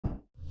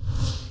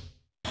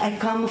I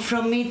come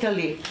from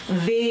Italy,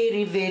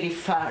 very, very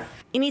far.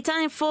 In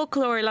Italian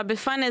folklore, La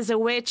Befana is a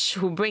witch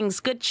who brings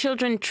good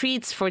children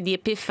treats for the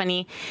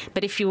Epiphany.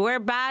 But if you were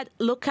bad,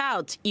 look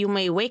out. You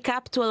may wake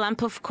up to a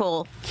lump of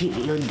coal. Give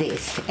you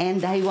this,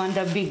 and I want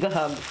a big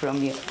hug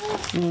from you.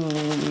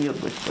 You're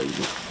good for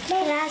you.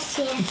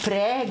 Grazie.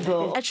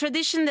 Prego. A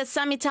tradition that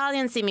some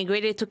Italians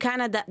immigrated to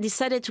Canada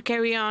decided to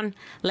carry on,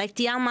 like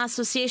the Alma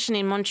Association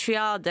in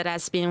Montreal that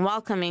has been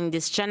welcoming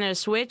this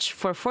generous witch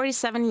for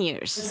 47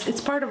 years.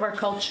 It's part of our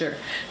culture.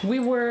 We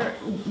were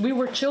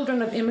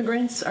children of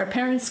immigrants. Our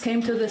parents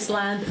came to this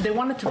land. They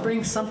wanted to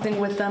bring something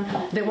with them.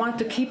 They wanted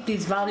to keep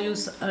these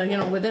values,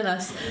 within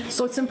us.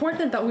 So it's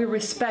important that we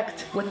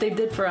respect what they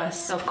did for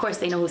us. Of course,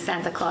 they know who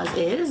Santa Claus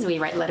is. We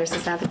write letters to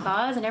Santa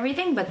Claus and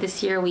everything. But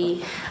this year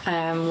we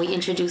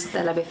introduced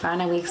the La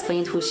Befana. We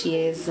explained who she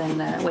is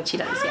and what she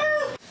does.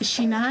 Yeah. Is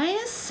she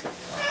nice?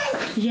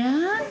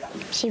 Yeah?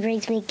 She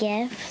brings me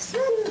gifts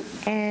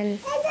and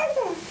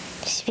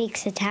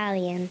speaks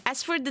Italian.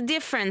 As for the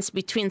difference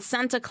between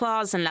Santa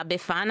Claus and La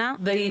Befana,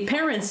 The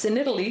parents in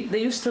Italy,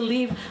 they used to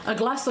leave a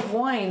glass of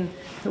wine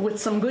with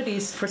some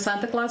goodies for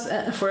Santa Claus,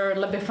 for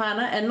La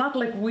Befana, and not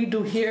like we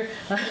do here,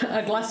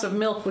 a glass of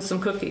milk with some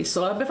cookies.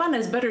 So La Befana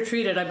is better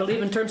treated, I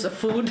believe, in terms of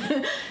food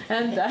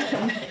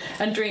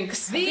and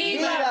drinks.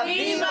 Viva,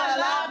 viva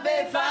La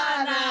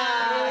Befana!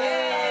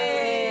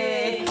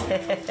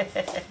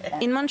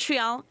 in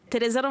Montreal,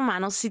 Teresa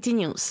Romano, City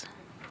News.